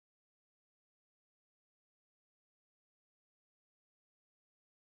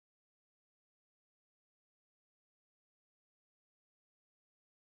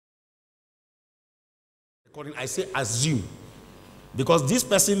I say assume. Because this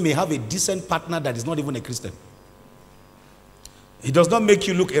person may have a decent partner that is not even a Christian. It does not make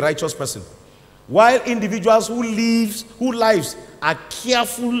you look a righteous person. While individuals whose lives are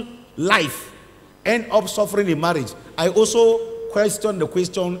careful life end up suffering in marriage, I also question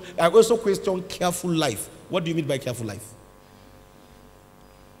careful life. What do you mean by careful life?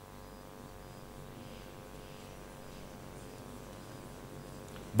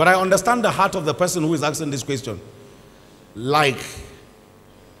 But I understand the heart of the person who is asking this question. Like,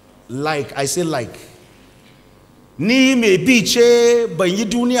 I say like. Ni me biche banyi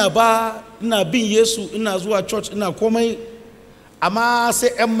dunia ba na bin Yesu ina zuwa church ina komai amma sai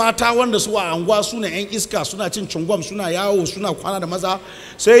ƴan mata wanda su a anguwa suna ƴan iska suna cin cingom suna yawo suna kwana da maza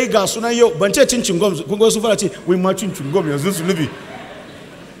sai ga sunan yau ban ce cin cingom kun ga su fara ce wai ma cin cingom yanzu su nubi.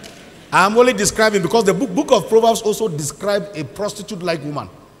 I'm only describing because the book of Proverbs also describes a prostitute-like woman.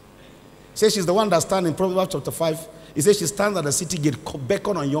 It says she's the one that stands in Proverbs chapter 5. It says she stands at the city gate,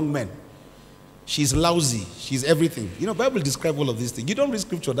 beckon on young men. She's lousy. She's everything. You know, Bible describes all of these things. You don't read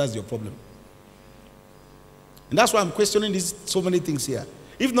scripture, that's your problem. And that's why I'm questioning so many things here.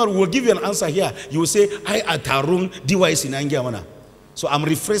 If not, we'll give you an answer here. You will say, I atarung diwais in Angiamana. So I'm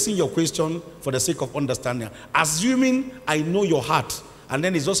rephrasing your question for the sake of understanding. Assuming I know your heart, and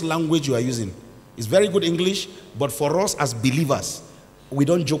then it's just language you are using. It's very good English, but for us as believers, we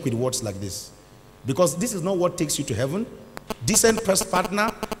don't joke with words like this. Because this is not what takes you to heaven. Decent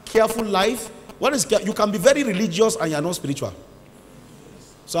partner, careful life. What is you can be very religious and you're not spiritual.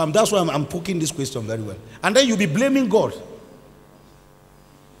 So that's why I'm poking this question very well. And then you'll be blaming God.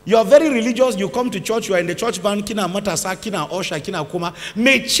 You are very religious, you come to church, you are in the church band, kina matasa, kina osha, kina koma,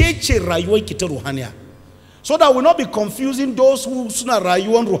 mecheche rayuwa kite ruhania. So that will not be confusing those who suna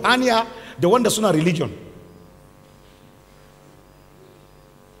rayuwa ruhania, the one that suna religion.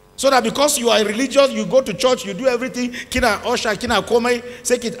 So that because you are religious, you go to church, you do everything, kina osha, kina kome,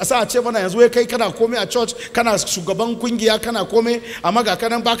 say asa acheva na yazwe kai kana kome a church, kana shugaban kungiya kana kome, amaga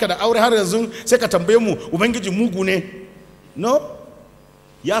kana baka da aure har yanzu sai ka tambaye mu ubangiji mugu ne. No?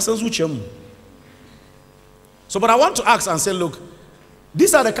 Ya san zuciyar mu. So but I want to ask and say, look,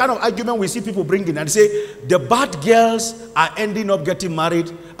 these are the kind of argument we see people bringing and say the bad girls are ending up getting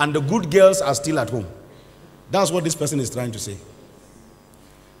married and the good girls are still at home. That's what this person is trying to say.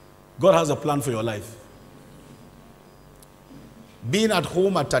 God has a plan for your life. Being at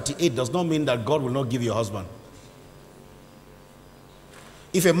home at 38 does not mean that God will not give you a husband.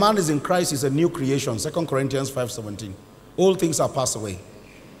 If a man is in Christ, he's a new creation. 2 Corinthians 5:17. All things are passed away.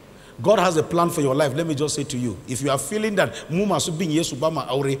 God has a plan for your life. Let me just say to you, if you are feeling that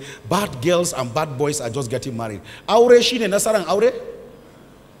bad girls and bad boys are just getting married.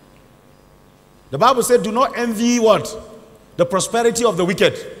 The Bible said, do not envy what? The prosperity of the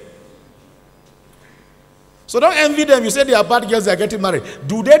wicked. So don't envy them. You say they are bad girls, they are getting married.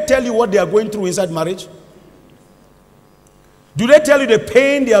 Do they tell you what they are going through inside marriage? Do they tell you the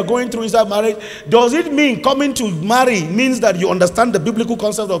pain they are going through inside marriage? Does it mean coming to marry means that you understand the biblical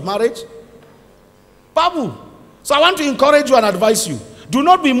concept of marriage? Babu. So I want to encourage you and advise you. Do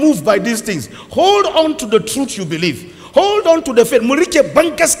not be moved by these things. Hold on to the truth you believe. Hold on to the faith.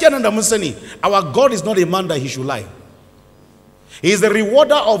 Our God is not a man that he should lie. He is the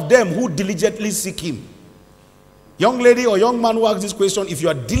rewarder of them who diligently seek him. Young lady or young man who asks this question, if you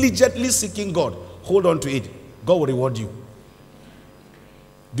are diligently seeking God, hold on to it. God will reward you.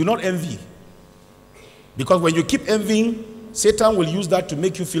 Do not envy. Because when you keep envying, Satan will use that to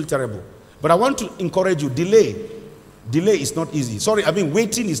make you feel terrible. But I want to encourage you, delay is not easy.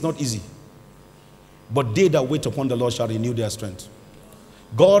 Waiting is not easy. But they that wait upon the Lord shall renew their strength.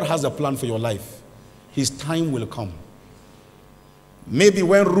 God has a plan for your life. His time will come. Maybe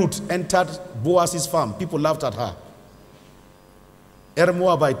when Ruth entered Boaz's farm, people laughed at her. But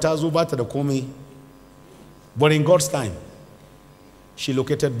in God's time, she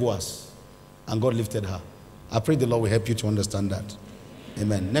located Boaz and God lifted her. I pray the Lord will help you to understand that.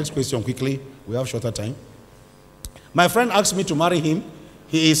 Amen. Next question quickly. We have shorter time. My friend asked me to marry him.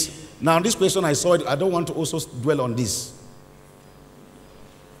 He is, now this question I saw it, I don't want to also dwell on this.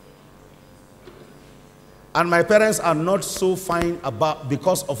 And my parents are not so fine about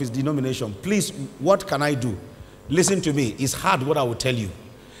because of his denomination. Please, what can I do? Listen to me. It's hard what I will tell you.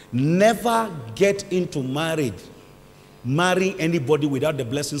 Never get into marriage. Marry anybody without the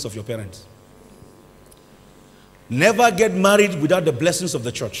blessings of your parents. Never get married without the blessings of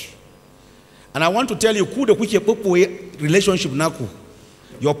the church. And I want to tell you, relationship naku.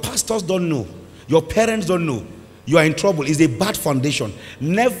 Your pastors don't know. Your parents don't know. You are in trouble. It's a bad foundation.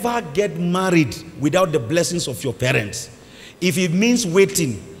 Never get married without the blessings of your parents. If it means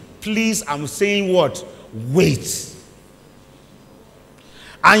waiting, please, I'm saying what? wait.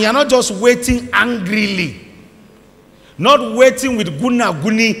 And you're not just waiting angrily. Not waiting with guna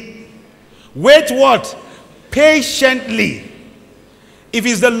guni. Wait what? Patiently. If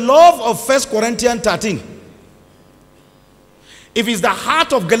it's the love of 1 Corinthians 13, if it's the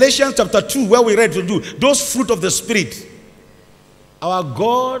heart of Galatians chapter 2 where we read to do those fruit of the Spirit, our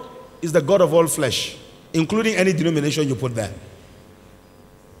God is the God of all flesh, including any denomination you put there.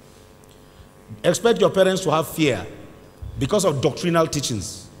 Expect your parents to have fear because of doctrinal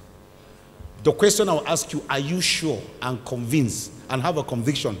teachings. The question I will ask you, are you sure and convinced and have a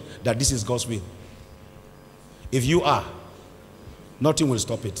conviction that this is God's will? If you are, nothing will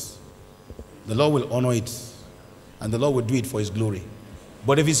stop it. The Lord will honor it, and the Lord will do it for His glory.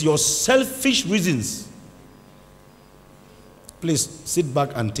 But if it's your selfish reasons, please sit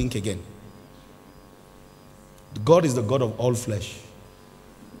back and think again. God is the God of all flesh.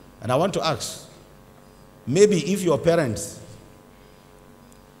 And I want to ask, maybe if your parents,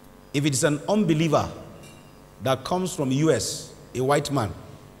 if it's an unbeliever that comes from the US, a white man,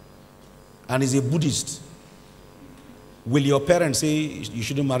 and is a Buddhist, will your parents say you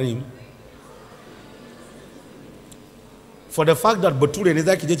shouldn't marry him? For the fact that Bature ne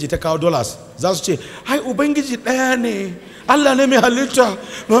zaki je ki ta kawo dollars, za su ce, "Ai ubangiji ɗaya ne, Allah ne mai halitta."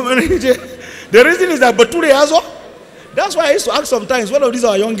 The reason is that Bature ya zo. That's why I used to ask sometimes, one of these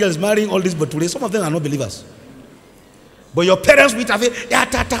are young girls marrying all these Bature. Some of them are not believers. But your parents will have it, ya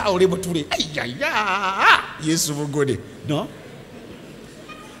tata aure Bature. Ay ya ya. Yes, good. No.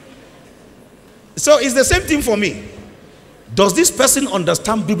 So it's the same thing for me. Does this person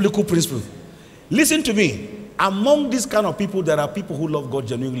understand biblical principles? Listen to me. Among these kind of people, there are people who love God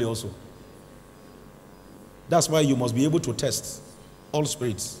genuinely also. That's why you must be able to test all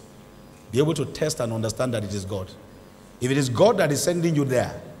spirits. Be able to test and understand that it is God. If it is God that is sending you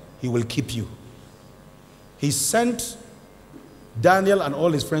there, He will keep you. He sent Daniel and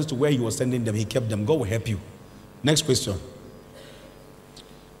all his friends to where He was sending them. He kept them. God will help you. Next question.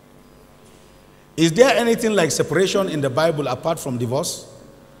 Is there anything like separation in the Bible apart from divorce?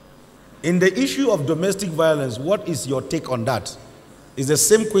 In the issue of domestic violence, what is your take on that? It's the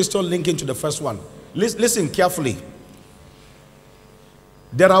same question linking to the first one. Listen carefully.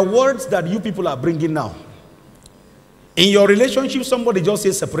 There are words that you people are bringing now. In your relationship, somebody just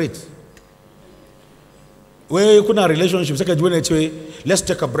says separate. Where you couldn't have relationship, let's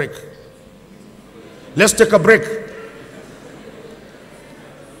take a break. Let's take a break.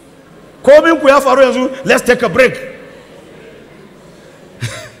 Let's take a break.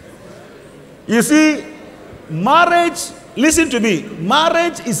 You see, marriage, listen to me,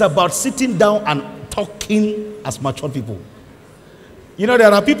 marriage is about sitting down and talking as mature people. You know,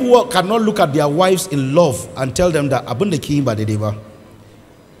 there are people who cannot look at their wives in love and tell them that abun the king by the deva.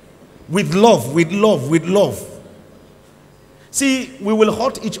 With love, with love, with love. See, we will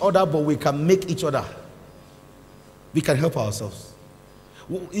hurt each other, but we can make each other. We can help ourselves.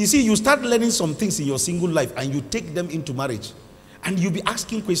 You see, you start learning some things in your single life and you take them into marriage. And you'll be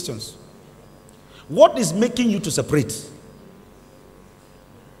asking questions. What is making you to separate?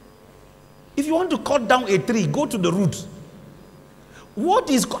 If you want to cut down a tree, go to the root. What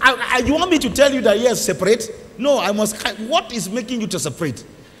is, you want me to tell you that yes, separate? No, I must, what is making you to separate?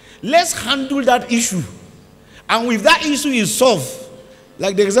 Let's handle that issue. And if that issue is solved,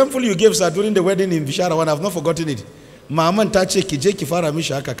 like the example you gave, sir, during the wedding in Bishara one, I've not forgotten it.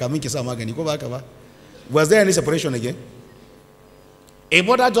 Was there any separation again? A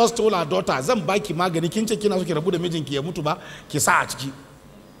mother just told her daughter,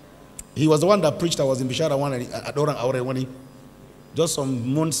 he was the one that preached. I was in Bishara one just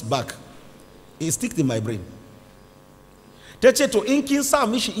some months back. It sticked in my brain. To inkin sa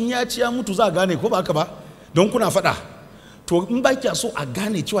mishi in ya ciya mutu za gane ko ba ka ba don kuna fada to in ba kiya so a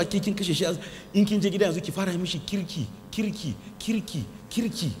gane cewa ke kin kashe shi in kin je gida yanzu ki fara mishi kirki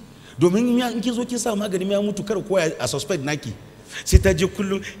domin in kin zo kin sa magani ya mutu kar ko a suspect naki sai ta je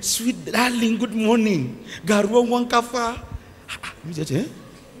kullu sweet darling good morning ga ruwan wanka fa mi ce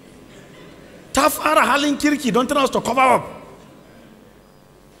ta fara halin kirki don tana to cover up.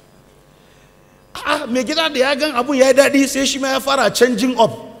 Me gida da ya gan abun ya yi daɗi sai shi ma ya fara changing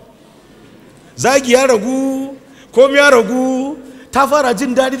up. Zagi ya ragu, komi ya ragu, ta fara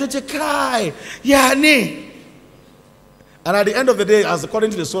jin daɗi ta ce kai ya ne. And at the end of the day, as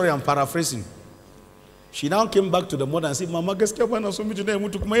according to the story, I'm paraphrasing, she now came back to the mother and said, Mama, gaskiya ba na so miji na ya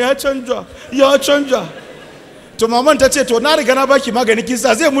mutu kuma ya canja. To maman ta ce to na riga na baki magani kin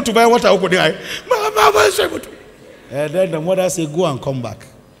sa zai mutu bayan wata uku din ai. Mama ba sai mutu. And then the mother said, go and come back.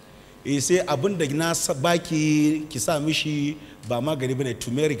 He said, abin da na baki ki sa mishi ba magani bane,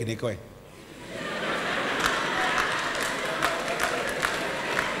 turmeric ne kawai.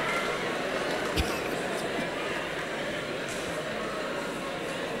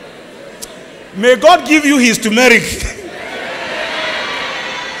 May God give you his turmeric.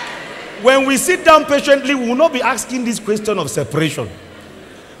 When we sit down patiently, we will not be asking this question of separation.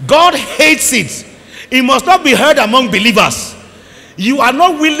 God hates it. It must not be heard among believers. You are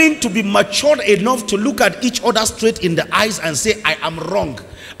not willing to be matured enough to look at each other straight in the eyes and say, I am wrong.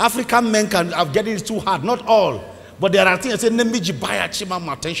 African men are getting it too hard. Not all. But there are things that say, Nemiji baya chima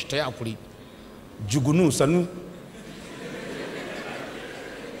matenshi tayakuri. Jugunu sanu.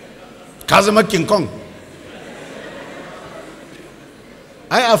 Kazama King Kong.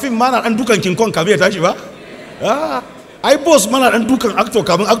 I think mana an dukan King Kong kabe tashi ba? I boss mana an dukan actor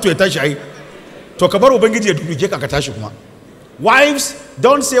kaman actor tashi ai. To kabar ubangiji ya dubike ka tashi kuma. Wives,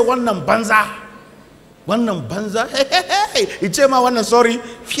 don't say wannan banza. Wannan banza. Hey. Ichema wannan sorry.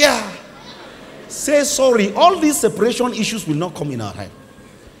 Yeah. Say sorry. All these separation issues will not come in our time.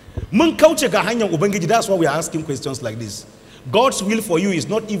 Mun kauce ga hanyar ubangiji. That's why we are asking questions like this. God's will for you is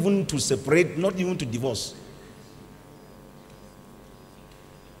not even to separate, not even to divorce.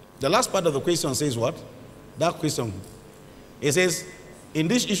 The last part of the question says what? That question. It says, in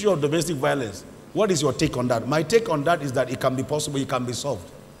this issue of domestic violence, what is your take on that? My take on that is that it can be possible, it can be solved.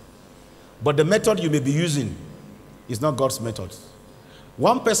 But the method you may be using is not God's method.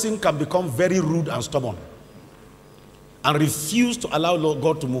 One person can become very rude and stubborn and refuse to allow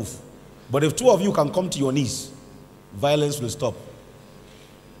God to move. But if two of you can come to your knees, violence will stop.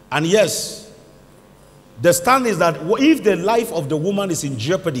 And yes, the stand is that if the life of the woman is in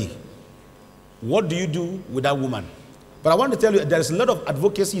jeopardy, what do you do with that woman? But I want to tell you, there is a lot of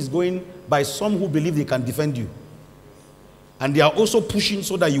advocacy is going by some who believe they can defend you. And they are also pushing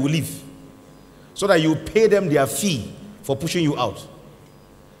so that you will leave. So that you pay them their fee for pushing you out.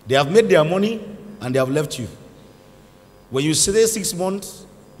 They have made their money and they have left you. When you stay 6 months,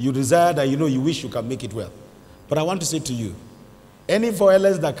 you desire that you wish you can make it well. But I want to say to you, any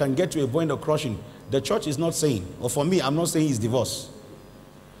violence that can get to a point of crushing, the church is not saying, or for me, I'm not saying it's divorce.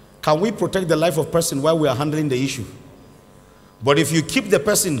 Can we protect the life of person while we are handling the issue? But if you keep the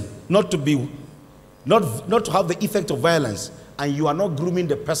person not to have the effect of violence, and you are not grooming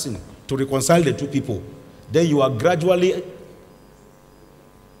the person to reconcile the two people, then you are gradually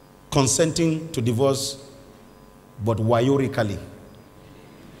consenting to divorce, but waiorically.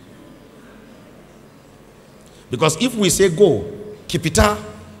 Because if we say go, Kipita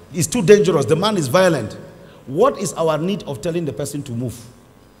is too dangerous, the man is violent, what is our need of telling the person to move?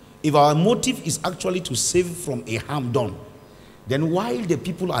 If our motive is actually to save from a harm done, then while the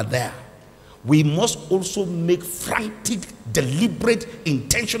people are there, we must also make frantic, deliberate,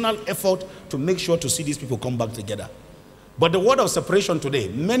 intentional effort to make sure to see these people come back together. But the word of separation today,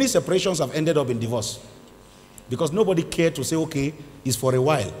 many separations have ended up in divorce. Because nobody cared to say, okay, it's for a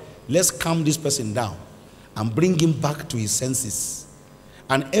while. Let's calm this person down and bring him back to his senses.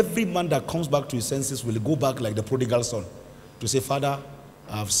 And every man that comes back to his senses will go back like the prodigal son to say, Father,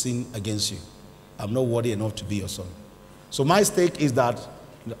 I have sinned against you. I'm not worthy enough to be your son. So my stake is that,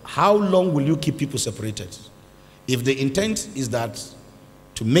 how long will you keep people separated? If the intent is that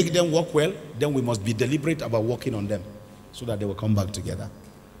to make them work well, then we must be deliberate about working on them so that they will come back together.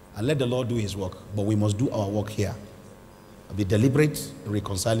 And let the Lord do his work. But we must do our work here. Be deliberate in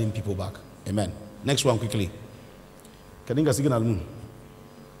reconciling people back. Amen. Next one quickly.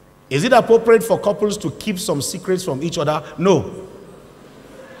 Is it appropriate for couples to keep some secrets from each other? No.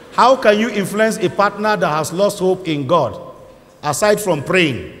 How can you influence a partner that has lost hope in God? Aside from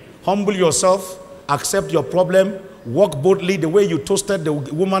praying, humble yourself, accept your problem, walk boldly the way you toasted the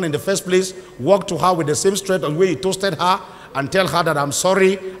woman in the first place, walk to her with the same strength on the way you toasted her, and tell her that I'm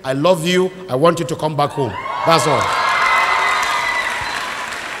sorry, I love you, I want you to come back home. That's all.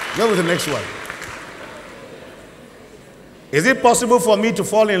 Go with the next one. Is it possible for me to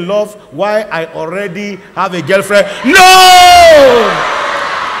fall in love while I already have a girlfriend? No!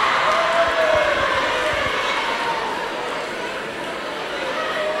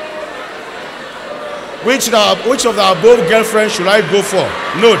 Which of the above girlfriends should I go for?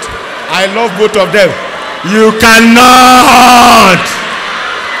 Note, I love both of them. You cannot!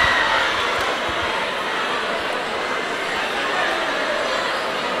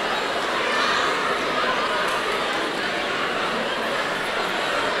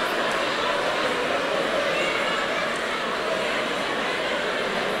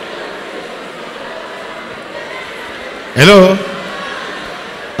 Hello?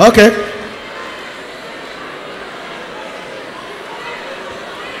 Okay.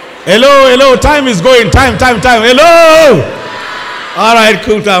 Hello, time is going, time, hello! All right,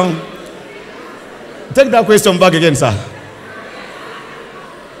 cool down. Take that question back again, sir.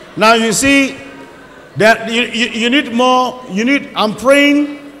 Now you see, that you need more, I'm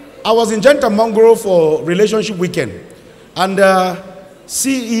praying I was in Gentamongro for relationship weekend, and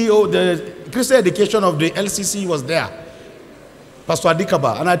CEO, the Christian education of the LCC was there, Pastor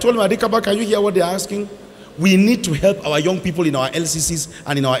Adikaba, and I told him, Adikaba, can you hear what they're asking? We need to help our young people in our LCCs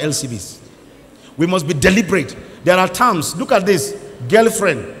and in our LCBs. We must be deliberate. There are terms. Look at this.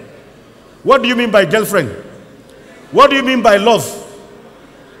 Girlfriend. What do you mean by girlfriend? What do you mean by love?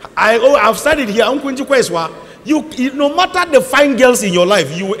 I've studied here. You, no matter the fine girls in your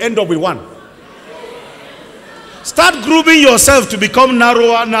life, you will end up with one. Start grooming yourself to become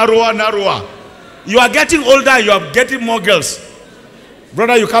narrower, narrower, narrower. You are getting older, you are getting more girls.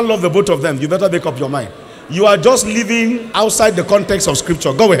 Brother, you can't love the both of them. You better make up your mind. You are just living outside the context of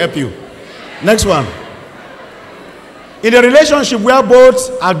scripture. God will help you. Next one. In a relationship where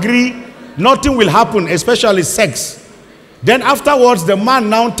both agree nothing will happen, especially sex, then afterwards the man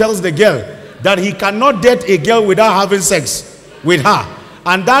now tells the girl that he cannot date a girl without having sex with her,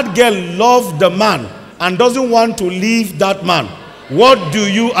 and that girl loves the man and doesn't want to leave that man. What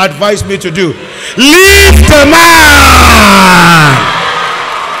do you advise me to do? Leave the man.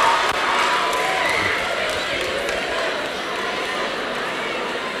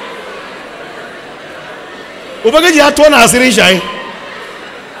 Ubangiji ya tona asirin shi.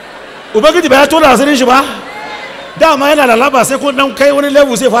 Ubangiji ba ya tona asirin shi ba. Dama yana da laba sai ko dan kai wani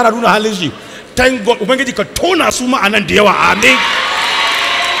level sai fara nuna halin shi. Thank God, Ubangiji ka tona su ma anan da yawa. Amen.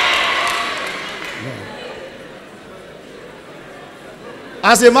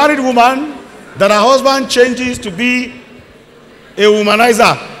 As a married woman, that her husband changes to be a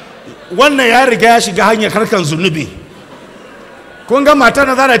womanizer, wannan ya riga ya shiga hanyar harkan zunubi. Kun ga mata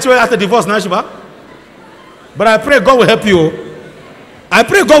na zara cewa after divorce na shi ba? But I pray God will help you. I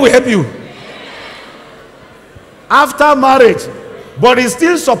pray God will help you. After marriage, but he's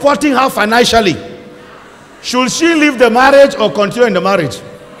still supporting her financially. Should she leave the marriage or continue in the marriage?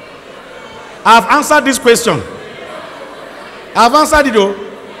 I've answered this question. I've answered it though.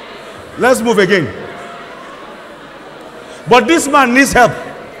 Let's move again. But this man needs help.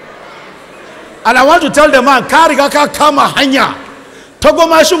 And I want to tell the man, Karigaka kama hanya.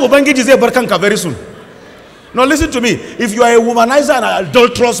 Togomashu ubangiji zai barkanka very soon. Now listen to me. If you are a womanizer and an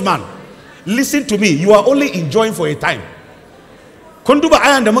adulterous man, listen to me. You are only enjoying for a time. Kunduba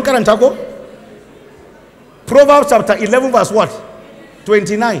ayan da mun karanta ko? Proverbs chapter 11 verse what?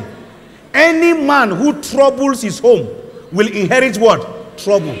 29. Any man who troubles his home will inherit what?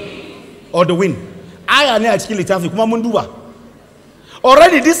 Trouble or the wind. Aya ne a cikin littafi kuma mun duba.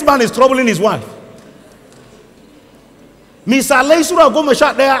 Already this man is troubling his wife. Misalai sura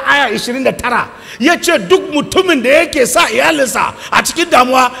 11 aya 29 yace duk mutumin da yake sa iyalinsa a cikin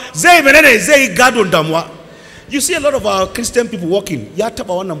damuwa zai menene zai gadon damuwa. You see a lot of our Christian people walking. Ya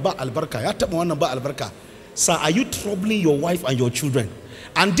taba wannan ba albarka, ya taba wannan ba albarka. Sir, are you troubling your wife and your children?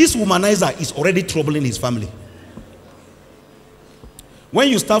 And this womanizer is already troubling his family. When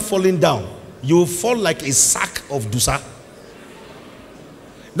you start falling down, you will fall like a sack of dusa.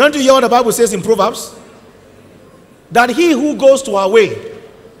 Don't you hear what the Bible says in Proverbs? That he who goes to her way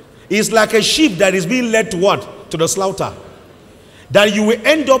is like a sheep that is being led to what? To the slaughter. That you will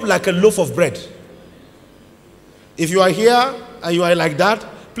end up like a loaf of bread. If you are here and you are like that,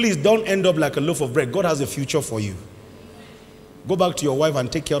 please don't end up like a loaf of bread. God has a future for you. Go back to your wife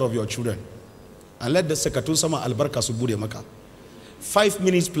and take care of your children. And let the sekatun sama albarka subure maka. 5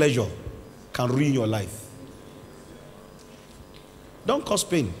 minutes pleasure can ruin your life. Don't cause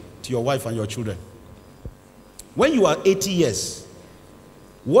pain to your wife and your children. When you are 80 years,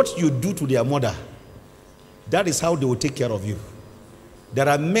 what you do to their mother, that is how they will take care of you. There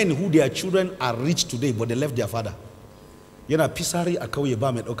are men who their children are rich today, but they left their father. Yana pisari akauye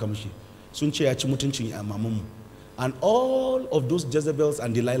ba med okamushi. Sunche ya chimutunchi ya mamumu. And all of those Jezebels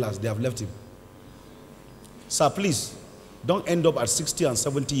and Delilahs, they have left him. Sir, please, don't end up at 60 and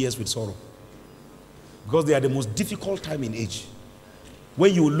 70 years with sorrow. Because they are the most difficult time in age.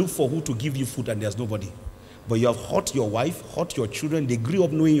 When you look for who to give you food and there's nobody. But you have hurt your wife, hurt your children. They grew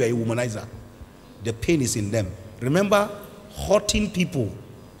up knowing you are a womanizer. The pain is in them. Remember, hurting people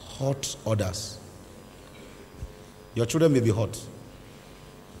hurt others. Your children may be hurt.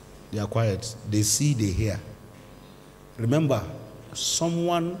 They are quiet. They see, they hear. Remember,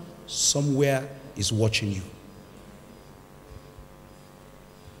 someone somewhere is watching you.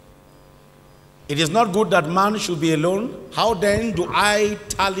 It is not good that man should be alone. How then do I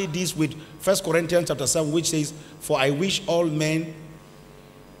tally this with 1 Corinthians chapter 7, which says, for I wish all men,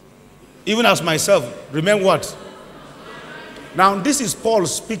 even as myself, remain what? Now this is Paul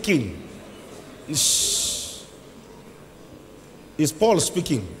speaking. Is Paul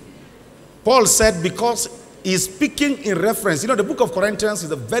speaking. Paul said, because is speaking in reference. You know, the book of Corinthians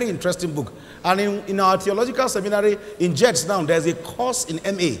is a very interesting book. And in our theological seminary in JETS now, there's a course in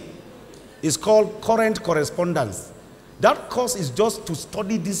MA. It's called Current Correspondence. That course is just to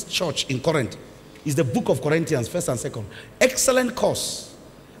study this church in Corinth. It's the book of Corinthians, 1st and 2nd. Excellent course.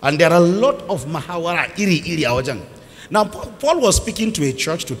 And there are a lot of mahawara, iri awajang. Now, Paul was speaking to a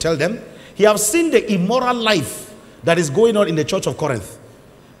church to tell them, he has seen the immoral life that is going on in the church of Corinth.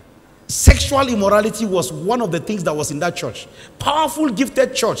 Sexual immorality was one of the things that was in that church. Powerful,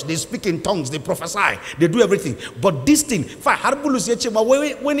 gifted church. They speak in tongues, they prophesy, they do everything. But this thing, when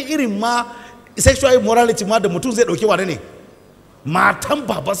sexual immorality,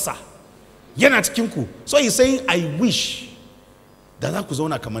 so he's saying, I wish that could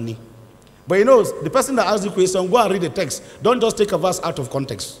zone kamani. But you know, the person that asked the question, go and read the text. Don't just take a verse out of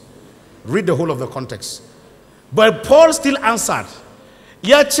context. Read the whole of the context. But Paul still answered.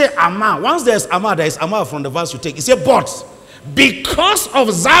 Once there is ama from the verse you take. He said, but because of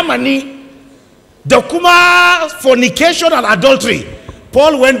Zamani, the Kuma, fornication and adultery,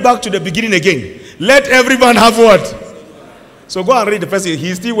 Paul went back to the beginning again. Let everyone have what? So go and read the person.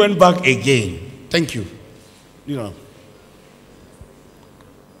 He still went back again. Thank you. You know.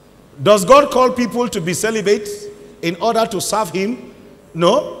 Does God call people to be celibate in order to serve him?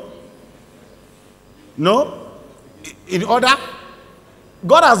 No. No. In order?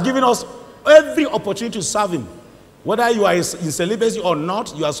 God has given us every opportunity to serve him. Whether you are in celibacy or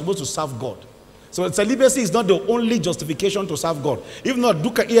not, you are supposed to serve God. So celibacy is not the only justification to serve God. If not,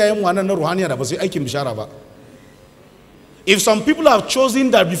 if some people have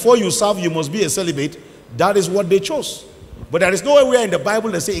chosen that before you serve, you must be a celibate, that is what they chose. But there is nowhere in the Bible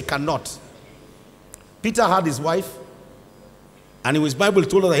that say it cannot. Peter had his wife, and in his Bible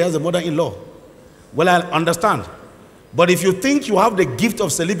told us that he has a mother-in-law. Well, I understand. But if you think you have the gift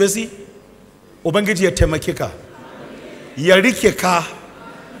of celibacy, obangiti ya temakeka, yarikeka,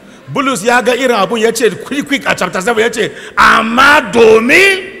 bulus yaga ira abu yache quick a chapter 7 yache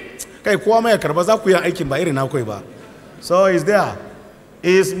amadomi kai kuwa mai karbaza ku ya aikin ba irin na koi ba. So is there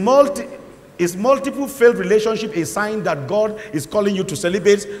is multiple failed relationship a sign that God is calling you to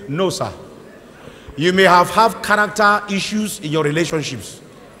celibate? No, sir. You may have character issues in your relationships.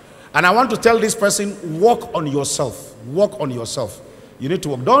 And I want to tell this person, work on yourself. Work on yourself. You need to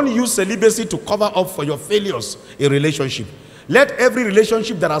work. Don't use celibacy to cover up for your failures in relationship. Let every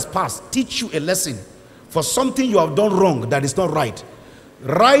relationship that has passed teach you a lesson for something you have done wrong that is not right.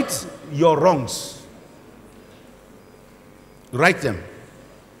 Write your wrongs. Write them.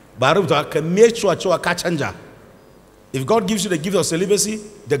 If God gives you the gift of celibacy,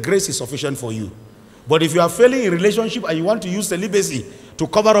 the grace is sufficient for you. But if you are failing in relationship and you want to use celibacy to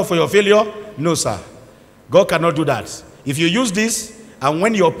cover up for your failure, no, sir. God cannot do that. If you use this, and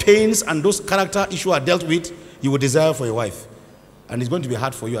when your pains and those character issues are dealt with, you will desire for your wife. And it's going to be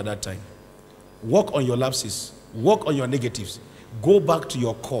hard for you at that time. Work on your lapses. Work on your negatives. Go back to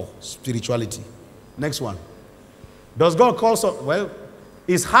your core spirituality. Next one. Does God call so? Well,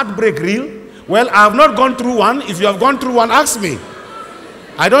 is heartbreak real? Well, I have not gone through one. If you have gone through one, ask me.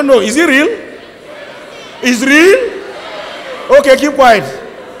 I don't know. Is it real? Is real? Okay, keep quiet.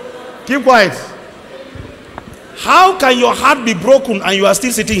 Keep quiet. How can your heart be broken and you are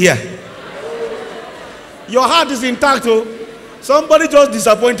still sitting here? Your heart is intact. Oh. Somebody just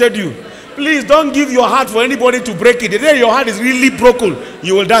disappointed you. Please don't give your heart for anybody to break it. The day your heart is really broken,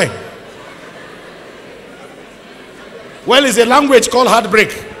 you will die. Well, it's a language called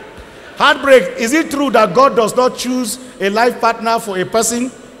heartbreak. Heartbreak, is it true that God does not choose a life partner for a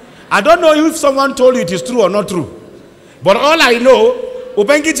person? I don't know if someone told you it is true or not true. But all I know,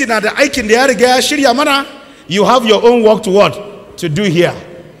 you have your own work to what? To do here.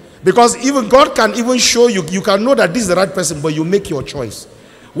 Because even God can even show you, you can know that this is the right person, but you make your choice.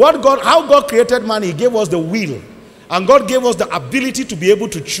 How God created man, he gave us the will. And God gave us the ability to be able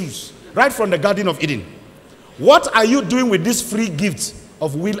to choose. Right from the Garden of Eden. What are you doing with this free gift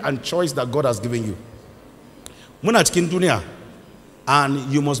of will and choice that God has given you?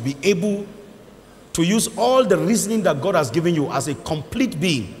 And you must be able to use all the reasoning that God has given you as a complete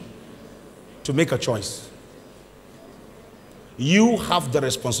being to make a choice. You have the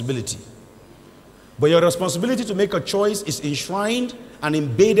responsibility. But your responsibility to make a choice is enshrined and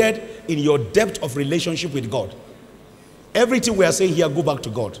embedded in your depth of relationship with God. Everything we are saying here, go back to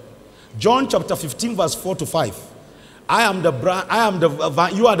God. John chapter 15 verse 4 to 5. I am the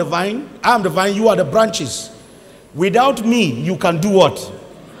vine, you are the vine. I am the vine, you are the branches. Without me, you can do what?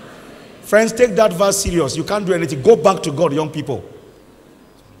 Friends, take that verse serious. You can't do anything. Go back to God, young people.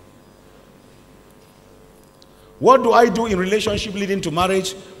 What do I do in relationship leading to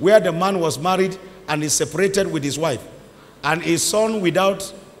marriage where the man was married and is separated with his wife, and a son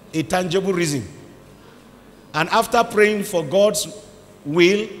without a tangible reason. And after praying for God's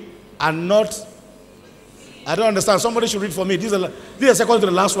will and not, I don't understand. Somebody should read for me. This is second to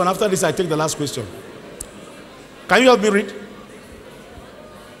the last one. After this, I take the last question. Can you help me read?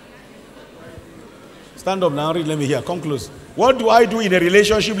 Stand up now, read, let me hear. Come close. What do I do in a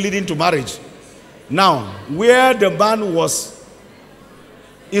relationship leading to marriage? Now, where the man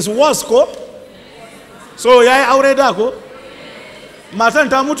is worse, ko? So, ya aure da ko? Matan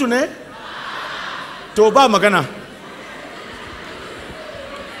ta mutu ne? To ba magana.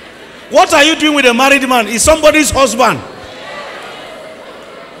 What are you doing with a married man? Is somebody's husband.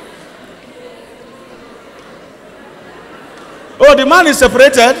 Oh, the man is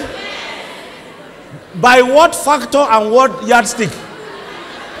separated. By what factor and what yardstick?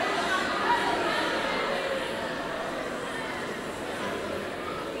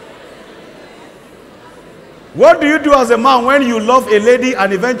 What do you do as a man when you love a lady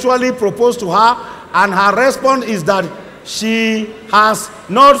and eventually propose to her and her response is that she has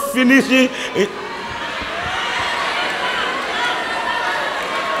not finished it?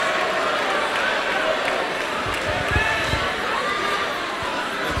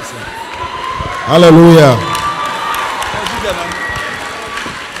 Hallelujah.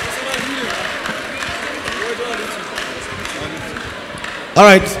 All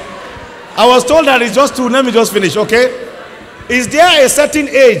right. I was told that it's just two. Let me just finish, okay? Is there a certain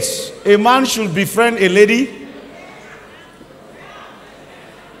age a man should befriend a lady?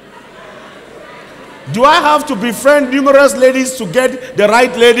 Do I have to befriend numerous ladies to get the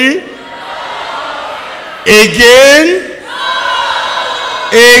right lady? Again?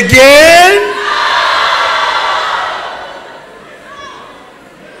 Again?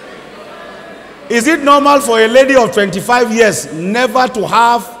 Is it normal for a lady of 25 years never to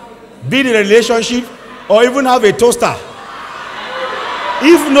have been in a relationship or even have a toaster?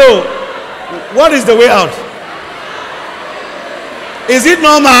 If no, what is the way out? Is it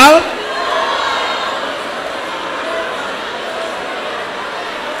normal?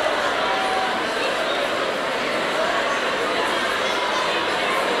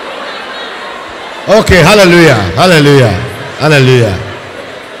 Okay, hallelujah, hallelujah, hallelujah,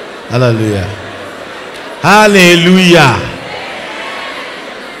 hallelujah, hallelujah.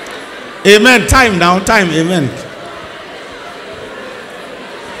 Amen. Time now, time. Amen.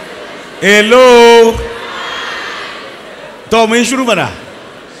 Hello. Tommy Shurubada.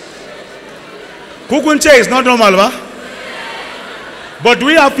 Kukunche is not normal, ba? But do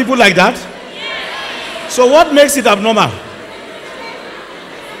we have people like that? So what makes it abnormal?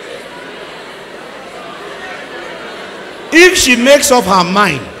 If she makes up her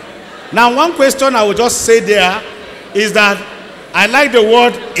mind. Now, one question I will just say there is that I like the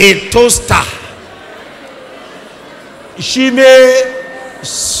word a toaster. She may.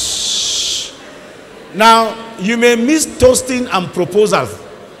 Now, you may miss toasting and proposals.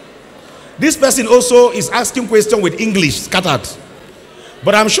 This person also is asking questions with English scattered.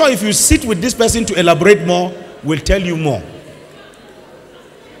 But I'm sure if you sit with this person to elaborate more, we'll tell you more.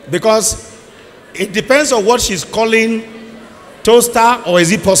 Because it depends on what she's calling toaster, or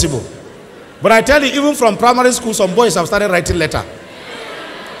is it possible? But I tell you, even from primary school, some boys have started writing letter.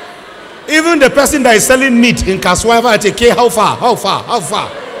 Even the person that is selling meat in Kaswaiva at AK, how far? How far? How far?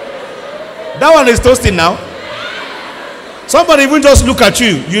 That one is toasting now. Somebody even just look at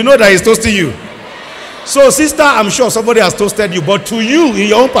you, you know that he's toasting you. So sister, I'm sure somebody has toasted you, but to you, in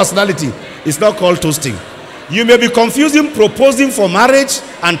your own personality, it's not called toasting. You may be confusing proposing for marriage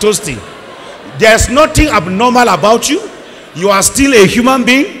and toasting. There's nothing abnormal about you. You are still a human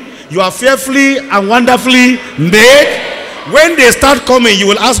being. You are fearfully and wonderfully made. When they start coming, you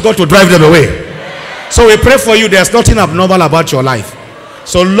will ask God to drive them away. So we pray for you. There's nothing abnormal about your life.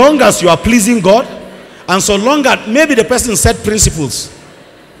 So long as you are pleasing God, and so long as maybe the person set principles,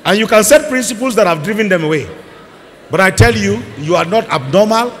 and you can set principles that have driven them away. But I tell you, you are not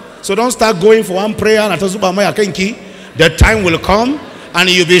abnormal. So don't start going for one prayer and the time will come and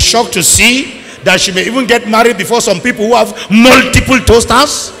you'll be shocked to see that she may even get married before some people who have multiple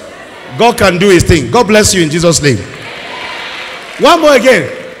toasters. God can do his thing. God bless you in Jesus' name. One more again.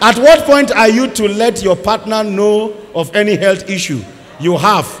 At what point are you to let your partner know of any health issue you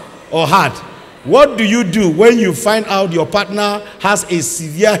have or had? What do you do when you find out your partner has a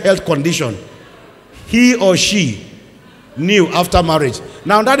severe health condition he or she knew after marriage?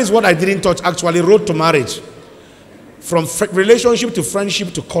 Now that is what I didn't touch, actually. Road to marriage. From relationship to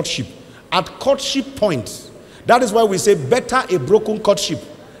friendship to courtship. At courtship point, that is why we say better a broken courtship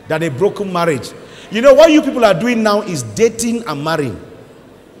than a broken marriage. You know what you people are doing now is dating and marrying.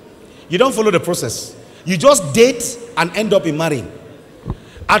 You don't follow the process. You just date and end up in marrying.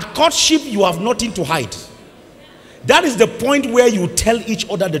 At courtship, you have nothing to hide. That is the point where you tell each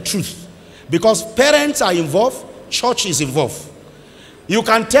other the truth. Because parents are involved, church is involved. You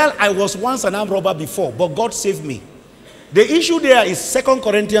can tell, I was once an armed robber before, but God saved me. The issue there is 2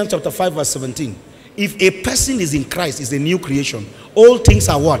 Corinthians chapter 5 verse 17. If a person is in Christ, is a new creation. All things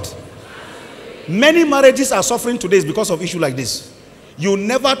are what? Many marriages are suffering today because of issue like this. You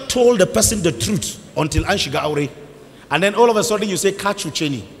never told the person the truth until Anshiga Aure. And then all of a sudden you say, Kachu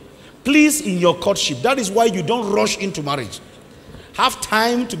Cheni. Please, in your courtship, that is why you don't rush into marriage. Have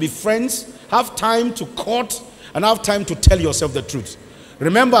time to be friends, have time to court, and have time to tell yourself the truth.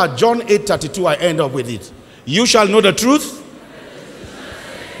 Remember, John 8:32, I end up with it. You shall know the truth,